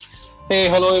Hey,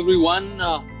 hello everyone.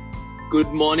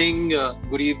 Good morning,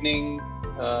 good evening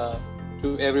uh,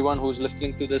 to everyone who's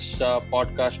listening to this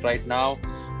podcast right now.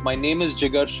 My name is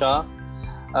Jigar Shah.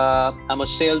 I'm a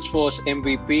Salesforce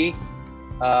MVP,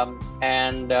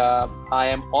 and I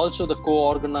am also the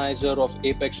co-organizer of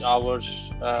Apex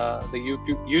Hours, the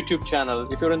YouTube channel.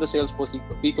 If you're in the Salesforce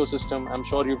ecosystem, I'm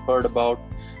sure you've heard about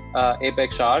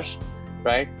Apex Hours,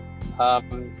 right?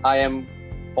 I am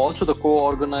also the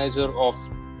co-organizer of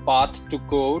Path to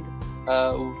Code.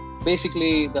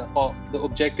 Basically, the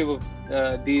objective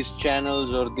of these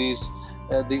channels or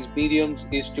these mediums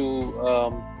is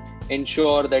to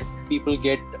ensure that people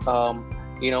get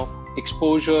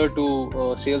exposure to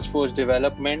Salesforce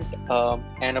development,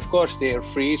 and of course they are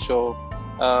free. So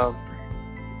uh,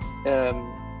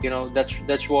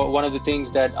 that's one of the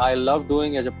things that I love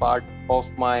doing as a part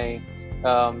of my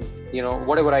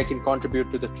whatever I can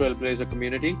contribute to the Trailblazer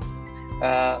community.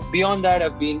 Beyond that,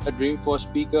 I've been a Dreamforce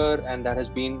speaker, and that has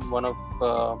been one of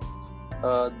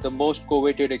the most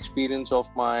coveted experience of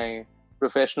my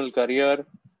professional career.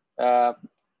 Uh,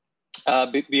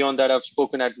 Beyond that, I've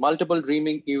spoken at multiple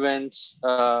dreaming events,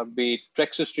 be it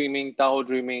Trexus Dreaming, Tahoe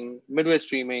Dreaming, Midwest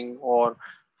Dreaming, or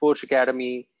Forge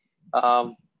Academy.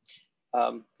 Um,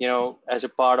 as a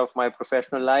part of my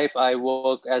professional life, I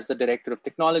work as the director of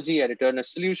technology at Eternus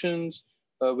Solutions,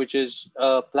 which is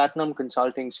a platinum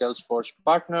consulting Salesforce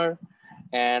partner.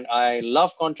 And I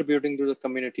love contributing to the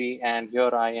community, and here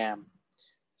I am.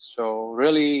 So,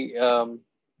 really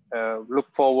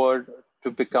look forward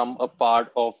to become a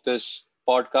part of this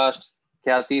podcast.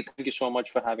 Kathy, thank you so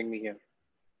much for having me here.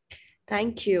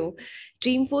 Thank you.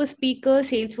 Dreamforce speaker,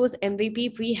 Salesforce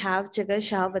MVP, we have Jigar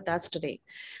Shah with us today.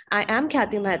 I am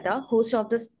Kathy Mehta, host of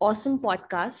this awesome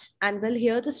podcast, and will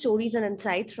hear the stories and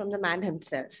insights from the man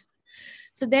himself.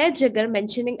 So there, Jigar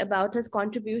mentioning about his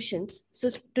contributions. So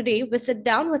today we sit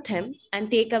down with him and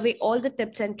take away all the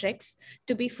tips and tricks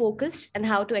to be focused and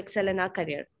how to excel in our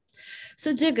career.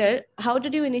 So Jigar, how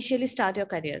did you initially start your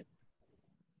career?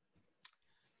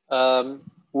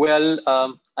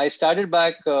 I started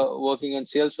back working on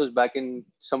Salesforce back in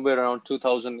somewhere around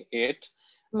 2008.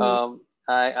 Hmm.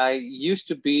 I used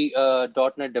to be a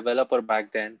 .NET developer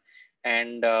back then,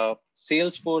 and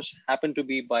Salesforce happened to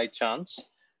be by chance.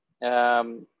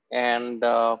 And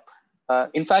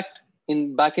In fact,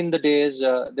 in back in the days,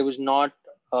 there was not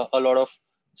a lot of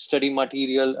study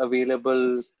material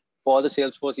available for the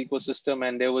Salesforce ecosystem,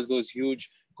 and there was those huge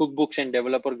cookbooks and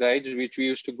developer guides which we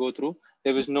used to go through.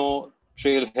 There was no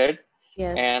Trailhead,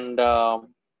 Yes. and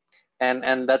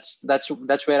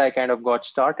that's where I kind of got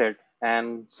started.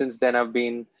 And since then, I've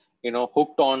been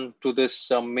hooked on to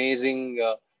this amazing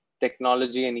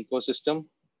technology and ecosystem.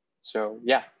 So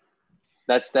yeah,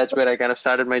 that's where I kind of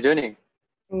started my journey.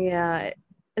 Yeah.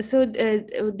 So,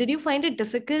 did you find it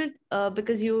difficult?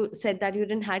 Because you said that you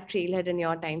didn't have Trailhead in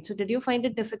your time. So, did you find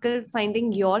it difficult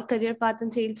finding your career path in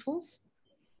Salesforce?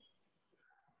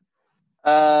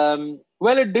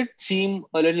 Well, it did seem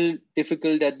a little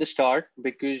difficult at the start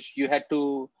because you had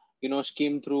to,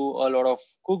 skim through a lot of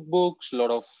cookbooks,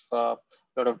 lot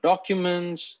of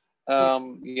documents, Yeah.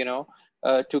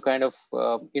 to kind of,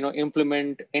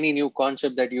 implement any new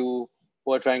concept that you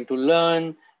were trying to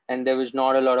learn. And there was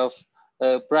not a lot of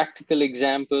practical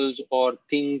examples or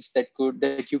things that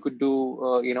you could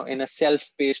do, in a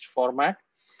self-paced format.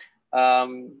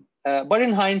 But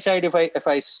in hindsight, if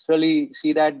I really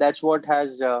see that, that's what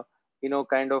has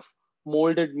kind of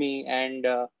molded me, and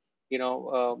a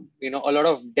lot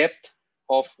of depth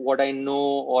of what I know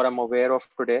or I'm aware of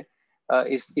today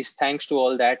is thanks to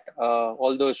all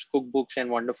those cookbooks and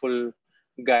wonderful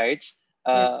guides.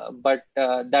 Yeah. But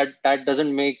that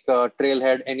doesn't make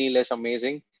Trailhead any less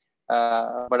amazing.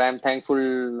 But I'm thankful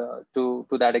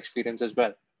to that experience as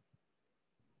well.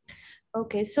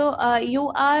 Okay. So,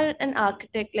 you are an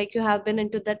architect, like you have been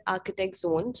into that architect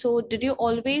zone. So, did you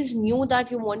always knew that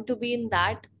you want to be in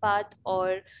that path,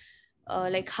 or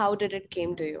like how did it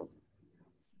came to you?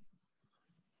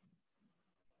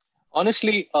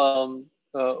 Honestly,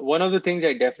 one of the things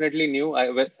I definitely knew,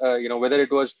 whether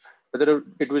it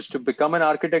was to become an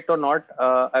architect or not,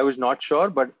 I was not sure.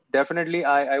 But definitely,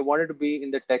 I wanted to be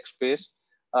in the tech space.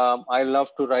 I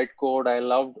loved to write code. I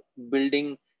loved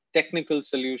building technical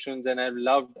solutions, and I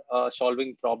loved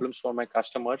solving problems for my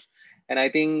customers. And I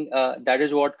think that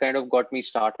is what kind of got me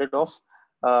started off.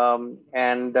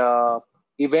 And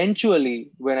Eventually,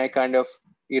 when I kind of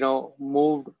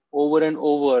moved over and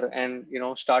over and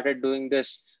started doing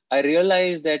this, I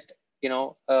realized that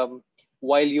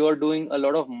while you're doing a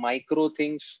lot of micro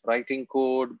things, writing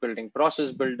code, building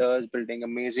process builders, building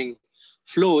amazing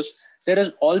flows, there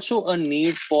is also a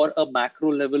need for a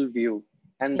macro level view.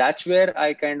 And that's where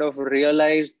I kind of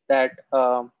realized that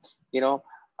you know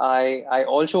I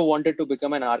also wanted to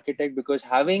become an architect, because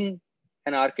having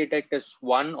an architect is,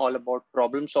 one, all about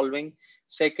problem solving.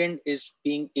 Second is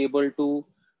being able to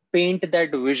paint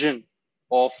that vision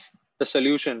of the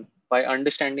solution by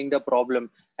understanding the problem.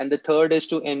 And the third is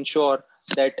to ensure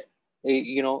that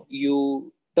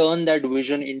you turn that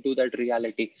vision into that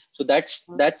reality. So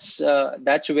that's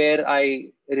where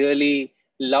I really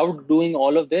loved doing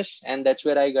all of this, and that's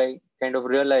where I kind of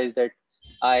realized that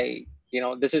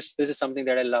this is something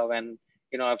that I love, and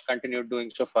I've continued doing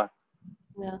so far.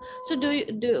 Yeah. So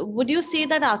would you say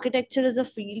that architecture is a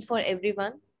field for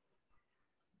everyone?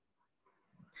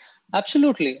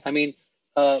 Absolutely. I mean,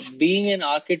 being an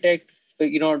architect,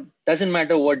 doesn't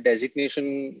matter what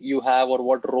designation you have or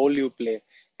what role you play.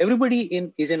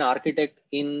 Everybody is an architect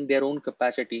in their own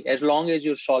capacity. As long as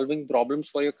you're solving problems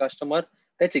for your customer,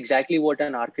 that's exactly what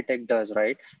an architect does,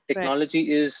 right? Right.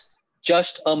 Technology is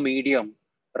just a medium,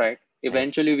 right? Right.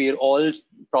 Eventually, we're all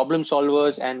problem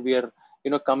solvers, and we're,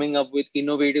 coming up with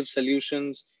innovative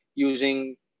solutions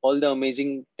using all the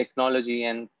amazing technology.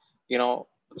 And, you know,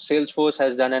 Salesforce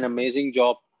has done an amazing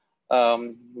job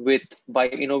with by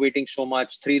innovating so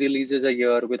much. 3 releases a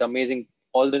year with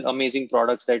all the amazing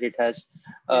products that it has,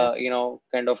 Yeah.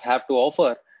 kind of have to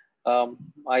offer.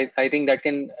 I think that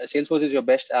Salesforce is your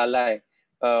best ally,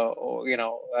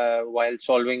 while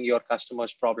solving your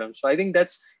customers' problems. So I think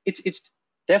it's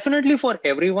definitely for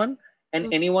everyone and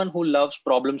Mm. anyone who loves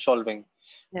problem solving.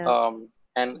 Yeah.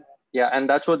 And yeah, and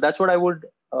that's what I would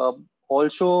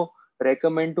also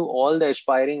recommend to all the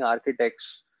aspiring architects.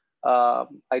 uh,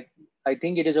 i I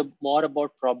think it is more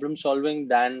about problem solving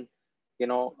than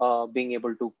being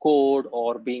able to code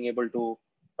or being able to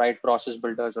write process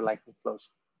builders or lightning flows.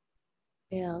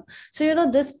 Yeah. So,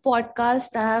 this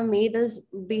podcast I have made is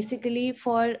basically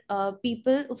for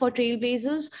people, for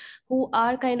trailblazers who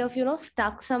are kind of,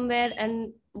 stuck somewhere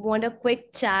and want a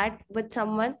quick chat with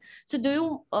someone. So, do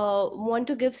you want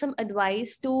to give some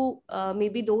advice to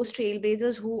maybe those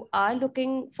trailblazers who are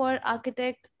looking for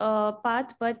architect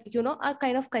path, but, are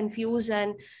kind of confused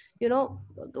and,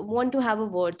 want to have a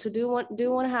word? So, do you want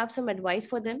to have some advice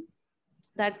for them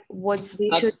that what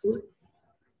they should Ab- do?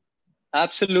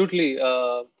 Absolutely,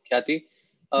 Kathy.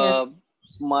 Yeah. uh,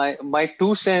 my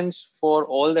 2 cents for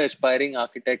all the aspiring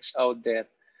architects out there.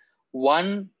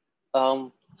 One,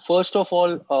 first of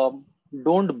all,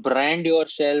 don't brand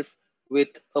yourself with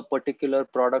a particular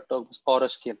product or a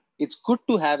skill. It's good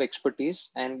to have expertise,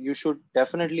 and you should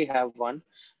definitely have one.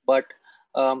 But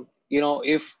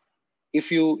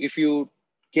if you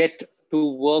get to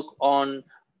work on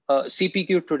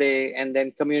CPQ today and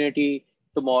then community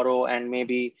tomorrow and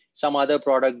maybe some other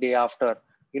product day after,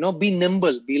 be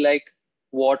nimble, be like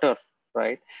water,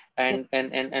 right? Yeah.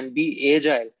 And be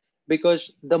agile,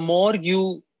 because the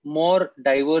more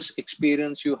diverse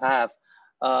experience you have,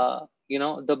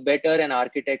 the better an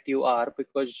architect you are,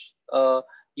 because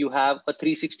you have a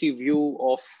 360 view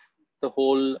of the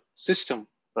whole system,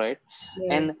 right?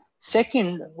 Yeah. And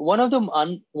second, one of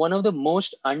the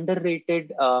most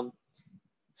underrated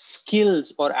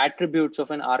skills or attributes of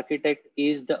an architect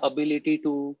is the ability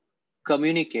to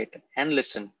communicate and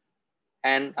listen.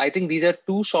 And I think these are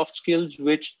two soft skills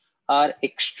which are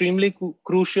extremely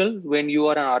crucial when you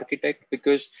are an architect,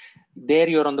 because there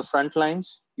you're on the front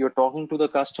lines, you're talking to the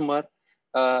customer.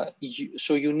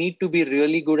 So you need to be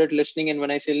really good at listening. And when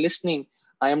I say listening,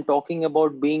 I am talking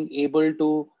about being able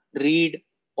to read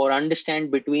or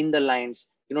understand between the lines,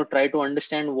 try to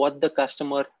understand what the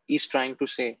customer is trying to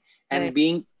say, and Right.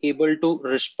 being able to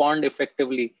respond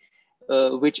effectively,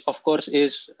 which of course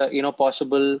is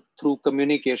possible through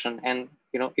communication and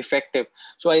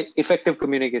effective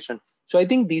communication. So I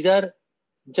think these are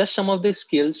just some of the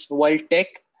skills. While tech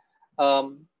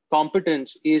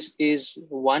competence is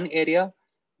one area,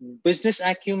 business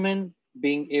acumen,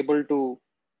 being able to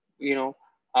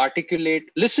articulate,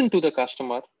 listen to the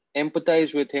customer,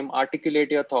 empathize with him,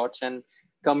 articulate your thoughts, and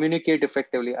communicate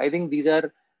effectively. I think these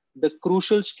are the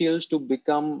crucial skills to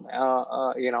become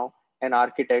an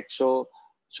architect. So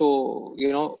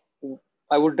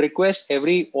I would request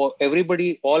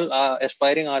everybody, all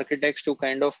aspiring architects, to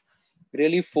kind of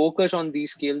really focus on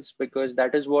these skills, because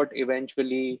that is what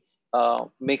eventually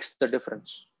makes the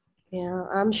difference. Yeah,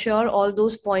 I'm sure all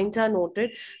those points are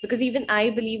noted because even I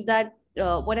believe that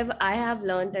whatever I have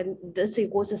learned and this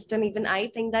ecosystem, even I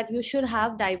think that you should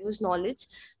have diverse knowledge.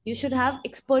 You should have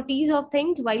expertise of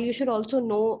things while you should also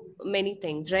know many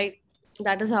things, right?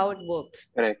 That is how it works.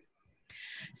 Correct.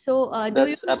 So,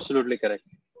 That's absolutely correct.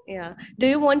 yeah, do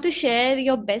you want to share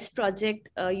your best project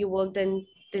you worked in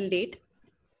till date?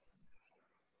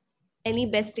 Any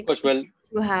best Of course. Well, experience?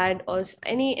 you had, or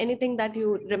anything that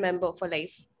you remember for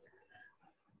life?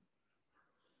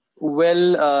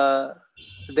 Well,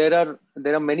 there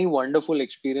are many wonderful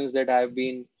experiences that I've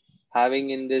been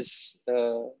having in this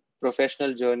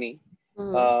professional journey.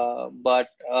 Mm-hmm. But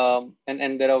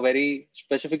there are very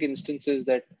specific instances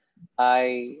that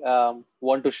I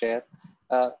want to share.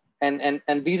 Uh,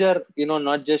 and these are,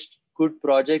 not just good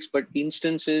projects, but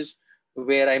instances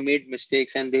where I made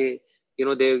mistakes, and they've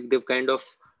kind of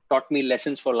taught me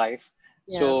lessons for life.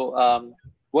 Yeah. So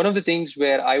one of the things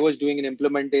where I was doing an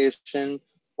implementation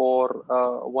for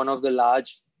one of the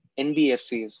large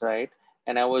NBFCs, right?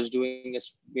 And I was doing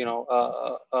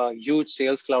a huge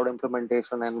Sales Cloud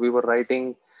implementation, and we were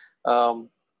writing um,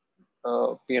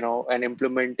 an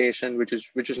implementation which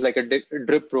is like a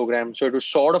drip program. So it was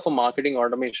sort of a marketing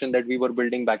automation that we were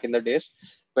building back in the days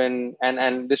when,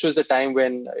 and this was the time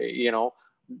when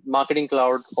Marketing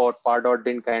Cloud or Pardot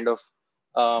didn't kind of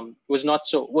was not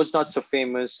so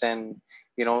famous, and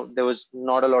there was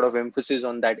not a lot of emphasis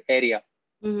on that area.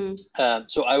 Mm-hmm.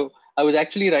 So I was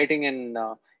actually writing an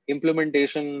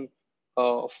implementation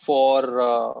for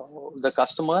the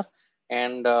customer,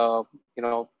 and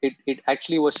it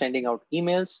actually was sending out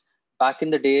emails back in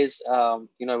the days.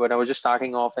 When I was just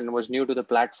starting off and was new to the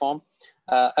platform,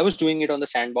 I was doing it on the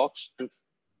sandbox, and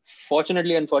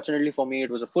unfortunately for me,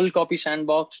 it was a full copy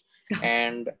sandbox,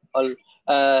 and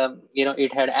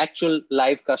it had actual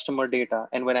live customer data.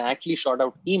 And when I actually shot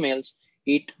out emails,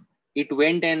 it it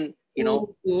went and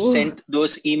Oh. sent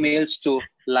those emails to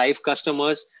live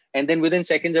customers, and then within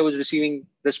seconds I was receiving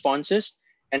responses,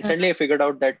 and suddenly I figured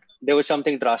out that there was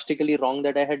something drastically wrong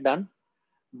that I had done.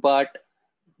 But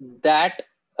that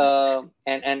I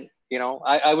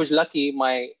was lucky,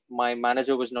 my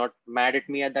manager was not mad at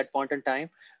me at that point in time,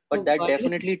 but Oh that God.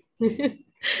 definitely.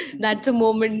 That's a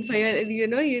moment for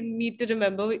you need to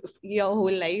remember your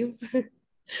whole life.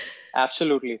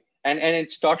 Absolutely. And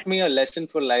it's taught me a lesson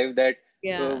for life that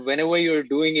Yeah. whenever you're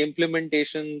doing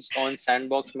implementations on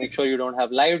Sandbox, make sure you don't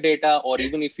have live data, or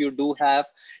even if you do have,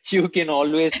 you can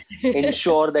always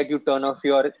ensure that you turn off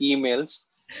your emails.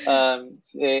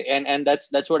 And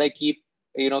that's what I keep,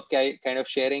 kind of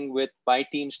sharing with my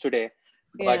teams today.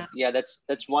 But Yeah. yeah,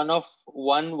 that's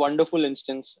one wonderful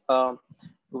instance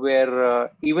where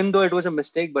even though it was a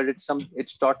mistake, but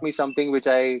it's taught me something which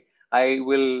I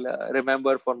will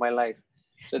remember for my life.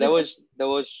 So that This is, was that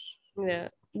was yeah.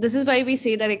 This is why we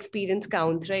say that experience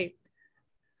counts, right?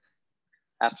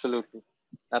 absolutely,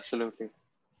 absolutely.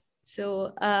 So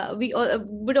we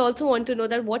would also want to know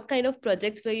that what kind of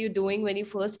projects were you doing when you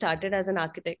first started as an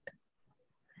architect?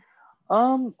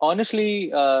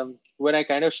 Honestly, when I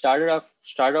kind of started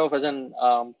off as an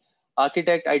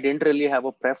architect, I didn't really have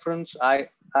a preference. I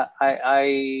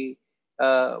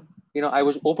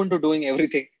was open to doing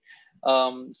everything.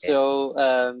 Um, Okay. so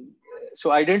um,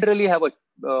 so I didn't really have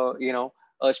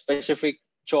a specific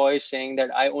choice saying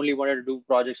that I only wanted to do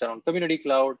projects around Community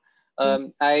Cloud.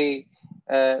 Mm, I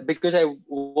Because I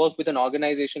work with an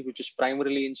organization which is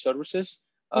primarily in services,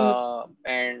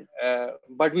 mm,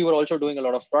 but we were also doing a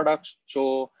lot of products. So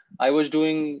I was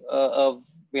doing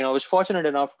I was fortunate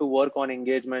enough to work on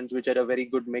engagements which had a very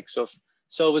good mix of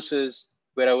services,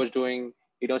 where I was doing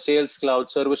Sales Cloud,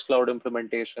 Service Cloud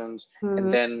implementations, and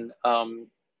mhm, then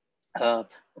uh,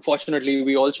 fortunately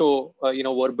we also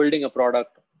were building a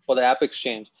product for the App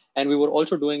Exchange, and we were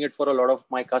also doing it for a lot of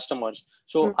my customers.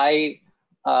 So mm,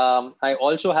 I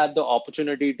also had the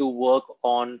opportunity to work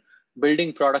on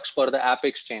building products for the App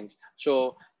Exchange.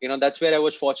 So that's where I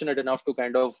was fortunate enough to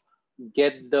kind of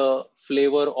get the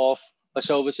flavor of a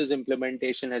services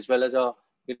implementation, as well as a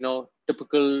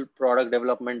typical product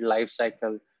development life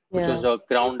cycle, which yeah. was a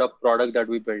ground up product that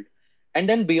we built. And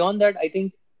then beyond that, I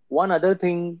think one other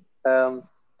thing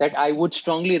that I would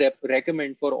strongly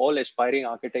recommend for all aspiring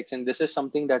architects, and this is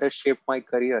something that has shaped my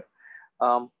career,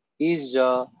 is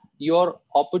your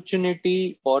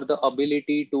opportunity or the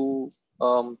ability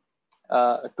um,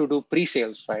 to do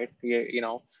pre-sales, right?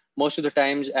 Most of the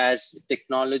times as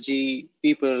technology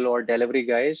people or delivery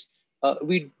guys,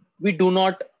 we do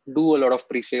not do a lot of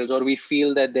pre-sales, or we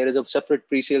feel that there is a separate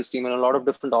pre-sales team. And a lot of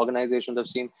different organizations I've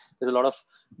seen, there's a lot of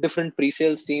different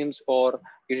pre-sales teams, or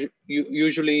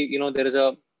usually there is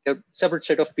a separate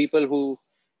set of people who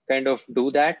kind of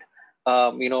do that.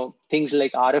 Things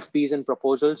like RFPs and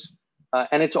proposals,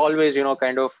 and it's always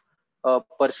kind of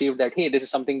perceived that, hey, this is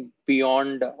something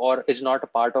beyond or is not a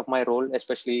part of my role.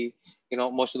 Especially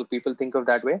most of the people think of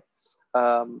that way,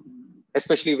 um,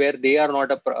 especially where they are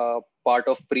not a part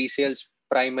of pre-sales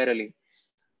primarily.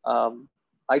 um,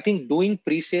 I think doing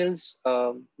pre-sales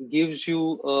gives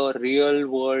you a real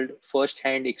world first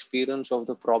hand experience of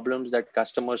the problems that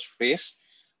customers face.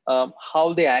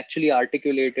 how they actually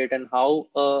articulate it, and how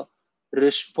a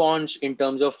response in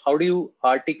terms of how do you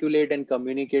articulate and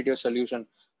communicate your solution.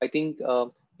 I think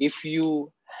if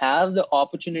you have the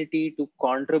opportunity to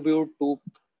contribute to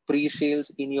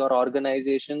pre-sales in your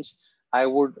organizations, I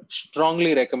would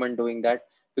strongly recommend doing that,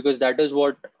 because that is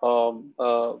what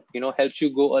helps you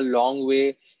go a long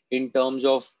way in terms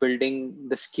of building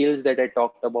the skills that I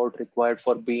talked about required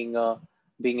for being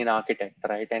an architect,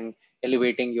 right? And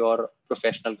elevating your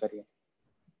professional career.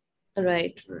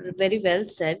 Right, very well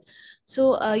said.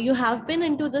 So, you have been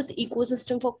into this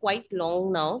ecosystem for quite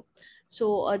long now.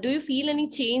 So, do you feel any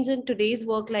change in today's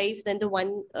work life than the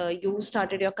one you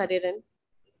started your career in?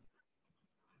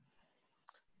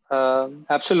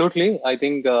 Absolutely. I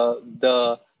think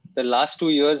the last 2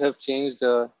 years have changed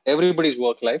everybody's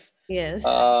work life, Yes,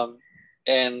 um,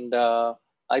 and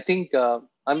I think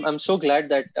I'm so glad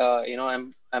that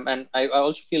I'm and I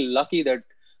also feel lucky that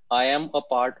I am a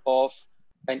part of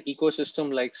an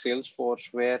ecosystem like Salesforce,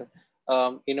 where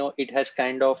it has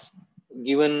kind of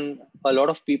given a lot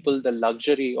of people the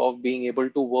luxury of being able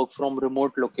to work from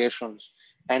remote locations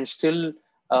and still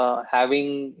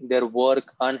having their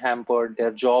work unhampered,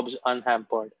 their jobs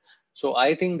unhampered. So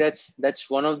I think that's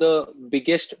one of the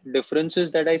biggest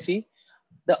differences that I see.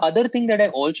 The other thing that I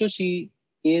also see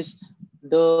is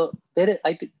I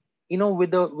think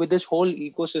with this whole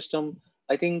ecosystem,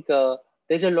 I think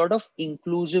there's a lot of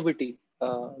inclusivity.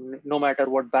 No matter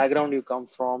what background you come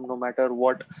from, no matter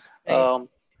what right,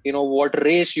 what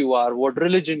race you are, what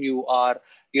religion you are,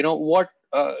 what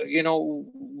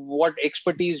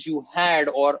expertise you had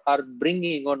or are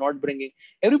bringing or not bringing.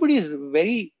 Everybody is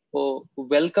very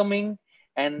welcoming,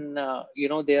 and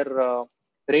they're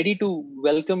ready to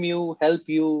welcome you, help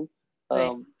you,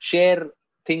 right, share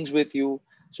things with you.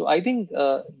 So I think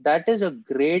that is a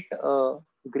great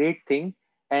thing.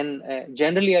 And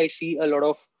generally, I see a lot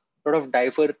of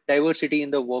diversity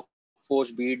in the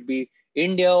workforce, be it be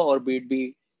India or be it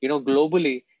be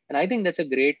globally. And I think that's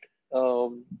a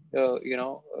um,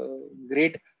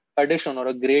 great addition or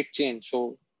a great change.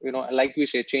 So like we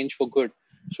say, change for good.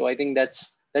 So I think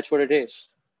that's what it is.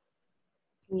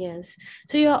 yes.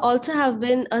 So, you also have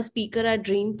been a speaker at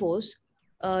Dreamforce.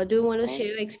 Do you want to Mhm. share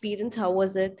your experience? How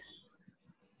was it?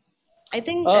 I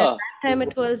think Ah, that time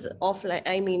it was offline.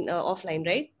 I mean, offline,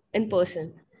 right? In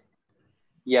person.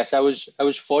 yes, I was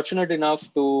fortunate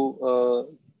enough to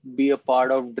be a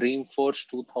part of Dreamforce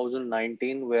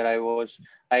 2019, where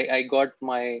I got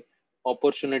my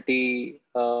opportunity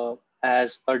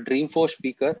as a Dreamforce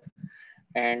speaker.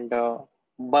 And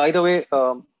by the way,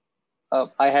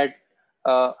 I had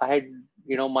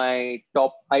my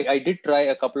top. I did try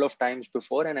a couple of times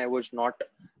before, and I was not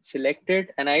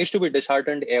selected, and I used to be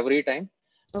disheartened every time.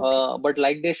 Okay. But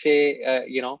like they say,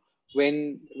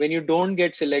 when you don't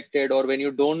get selected, or when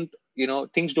you don't,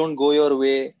 things don't go your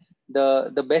way,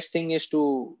 the best thing is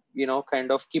to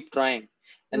kind of keep trying,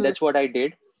 and Hmm. that's what I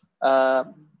did. Uh,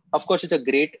 of course, it's a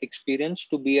great experience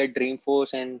to be at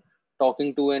Dreamforce and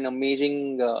talking to an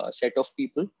amazing set of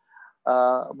people.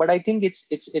 But I think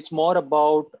it's more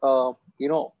about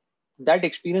that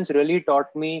experience really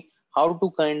taught me how to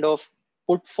kind of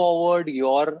put forward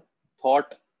your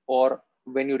thought, or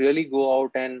when you really go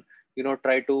out and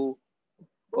try to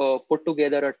put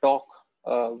together a talk,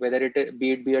 whether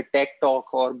be it a tech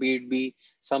talk, or be it be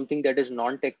something that is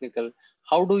non-technical.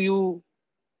 How do you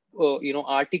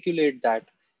articulate that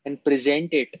and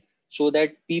present it so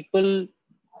that people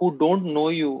who don't know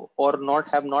you, or not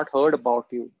have not heard about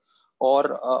you,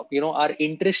 or are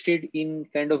interested in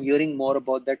kind of hearing more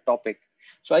about that topic.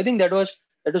 So I think that was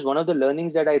one of the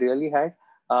learnings that I really had.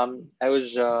 I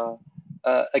was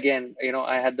again,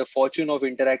 I had the fortune of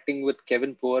interacting with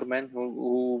Kevin Poorman,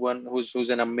 who's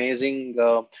an amazing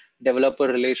developer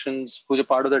relations, who's a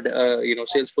part of the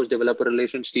Salesforce developer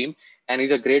relations team, and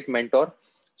he's a great mentor.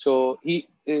 So he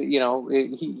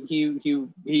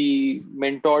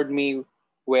mentored me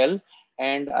well,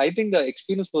 and I think the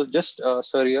experience was just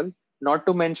surreal. Not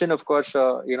to mention, of course,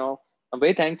 I'm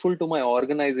very thankful to my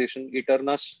organization,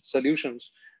 Eternas Solutions,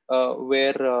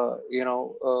 where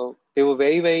they were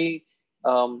very very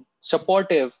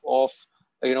supportive of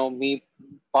me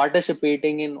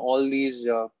participating in all these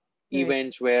Right.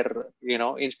 events, where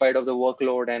in spite of the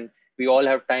workload, and we all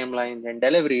have timelines and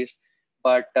deliveries,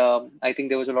 but I think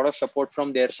there was a lot of support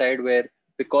from their side, where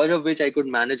because of which I could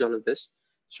manage all of this.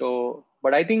 So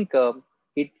but I think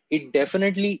it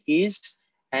definitely is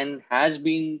and has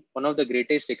been one of the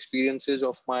greatest experiences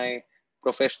of my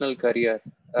professional career,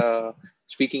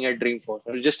 speaking at Dreamforce.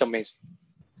 It was just amazing.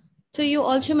 So you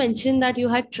also mentioned that you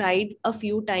had tried a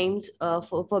few times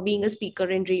for being a speaker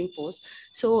in Dreamforce.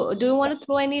 So do you want to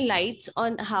throw any lights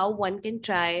on how one can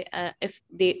try if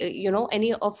they,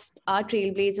 any of our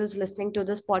trailblazers listening to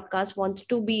this podcast wants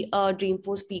to be a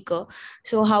Dreamforce speaker?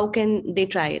 So how can they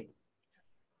try it?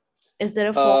 Is there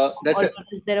a form That's or a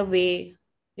is there a way,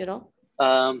 you know?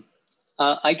 um,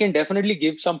 I can definitely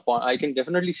give some I can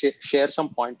definitely share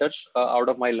some pointers out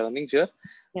of my learnings here.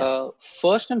 Yeah.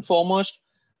 First and foremost,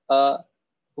 uh,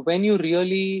 when you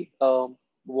really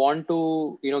want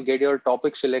to get your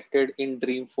topic selected in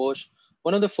Dreamforce,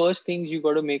 one of the first things you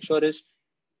got to make sure is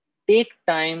take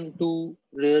time to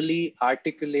really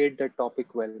articulate the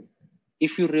topic well.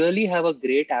 If you really have a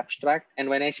great abstract, and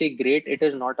when I say great, it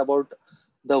is not about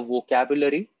the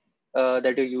vocabulary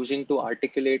that you're using to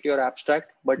articulate your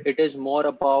abstract, but it is more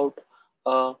about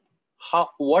uh,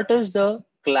 what is the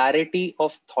clarity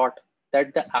of thought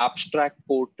that the abstract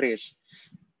portrays.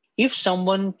 If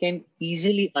someone can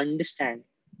easily understand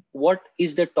what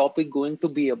is the topic going to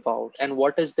be about and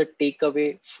what is the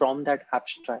takeaway from that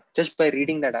abstract just by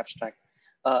reading that abstract,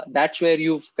 that's where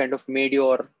you've kind of made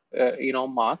your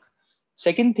mark.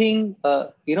 Second thing,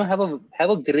 have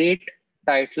a great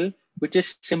title which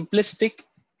is simplistic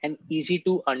and easy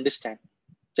to understand.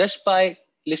 Just by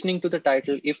listening to the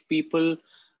title, if people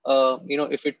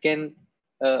if it can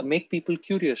make people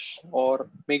curious or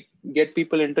make get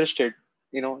people interested,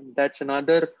 that's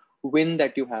another win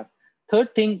that you have.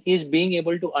 Third thing is being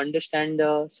able to understand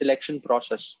the selection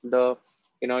process. If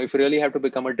you really have to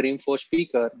become a Dreamforce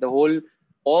speaker,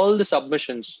 all the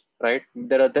submissions, right?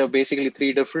 There are basically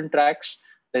three different tracks.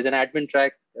 There's an admin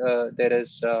track, there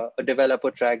is a developer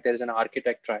track, there is an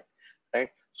architect track, right?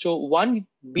 So one,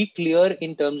 be clear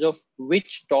in terms of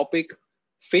which topic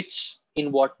fits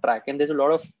in what track. And there's a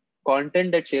lot of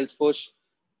content that Salesforce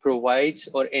provides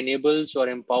or enables or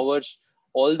empowers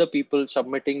all the people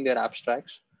submitting their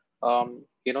abstracts. So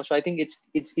I think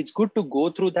it's good to go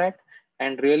through that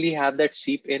and really have that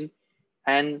seep in.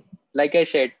 And like I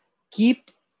said,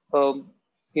 keep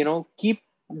keep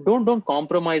don't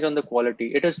compromise on the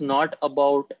quality. It is not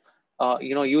about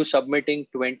you submitting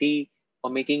 20 or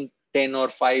making 10 or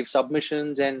 5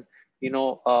 submissions and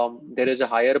there is a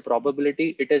higher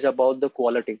probability. It is about the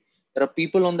quality. There are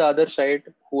people on the other side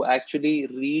who actually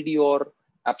read your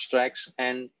abstracts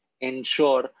and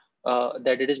ensure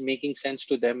that it is making sense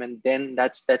to them, and then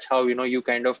that's how you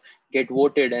kind of get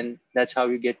voted, and that's how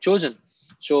you get chosen.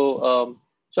 So um,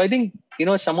 so I think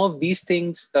some of these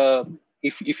things,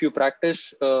 if you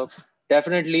practice,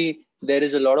 definitely there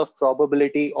is a lot of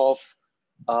probability of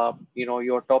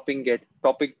your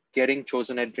topic getting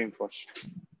chosen at Dreamforce.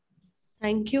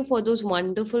 Thank you for those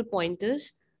wonderful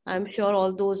pointers. I'm sure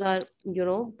all those are,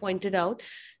 pointed out.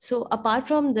 So apart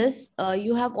from this,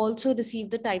 you have also received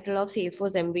the title of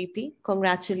Salesforce MVP.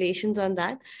 Congratulations on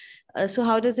that. So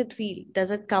how does it feel?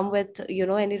 Does it come with,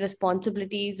 any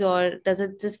responsibilities, or does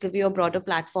it just give you a broader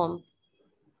platform?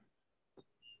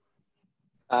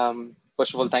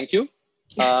 First of all, thank you.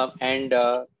 And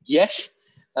yes,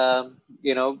 when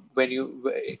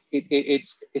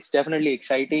it's definitely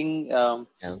exciting. Yeah.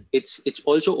 It's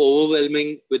also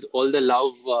overwhelming with all the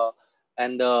love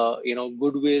and the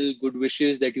goodwill, good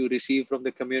wishes that you receive from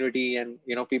the community and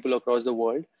people across the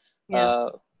world. Yeah.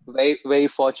 Uh, very very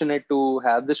fortunate to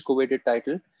have this coveted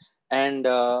title, and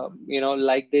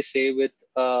like they say, with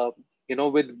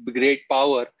great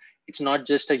power, it's not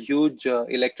just a huge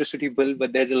electricity bill,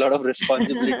 but there's a lot of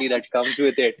responsibility that comes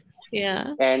with it.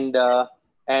 Yeah. And I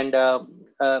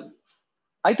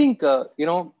think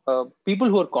people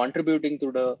who are contributing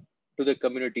to the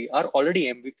community are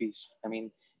already MVPs. I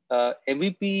mean,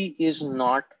 MVP is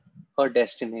not a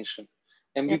destination.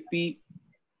 Yeah. MVP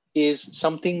is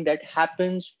something that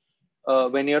happens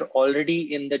when you're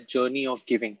already in the journey of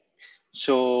giving.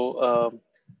 So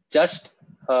just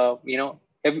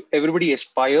everybody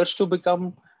aspires to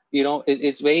become.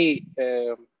 It's very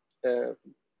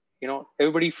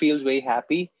everybody feels very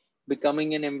happy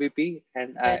becoming an MVP,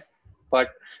 and Yeah.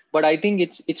 but I think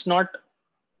it's not,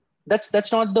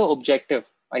 that's not the objective.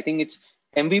 I think it's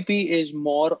MVP is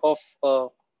more of a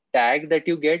tag that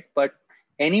you get, but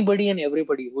anybody and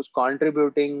everybody who's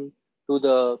contributing to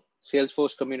the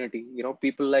Salesforce community,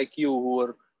 people like you who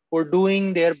are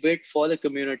doing their bit for the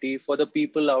community, for the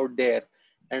people out there,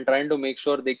 and trying to make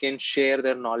sure they can share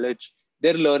their knowledge,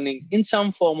 their learning in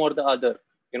some form or the other.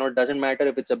 It doesn't matter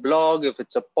if it's a blog, if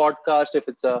it's a podcast, if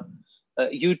it's a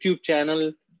YouTube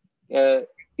channel. uh,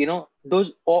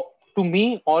 those, to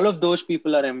me, all of those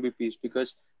people are MVPs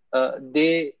because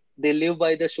they live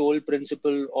by the sole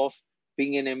principle of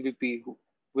being an MVP,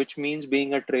 which means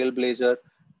being a trailblazer,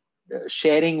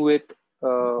 sharing with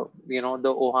the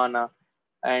Ohana,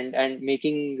 and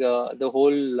making the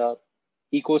whole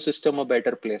ecosystem a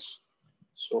better place.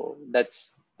 So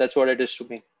that's what it is to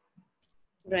me.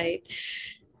 Right.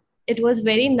 It was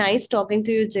very nice talking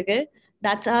to you, Jigar.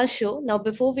 That's our show. Now,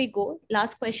 before we go,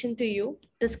 last question to you.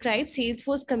 Describe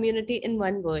Salesforce community in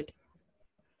one word.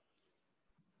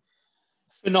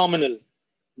 Phenomenal.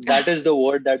 That is the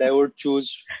word that I would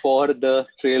choose for the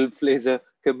Trailblazer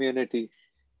community.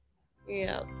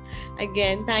 Yeah.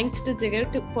 Again, thanks to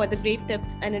Jigar for the great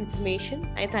tips and information.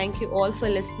 I thank you all for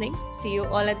listening. See you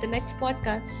all at the next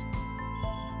podcast.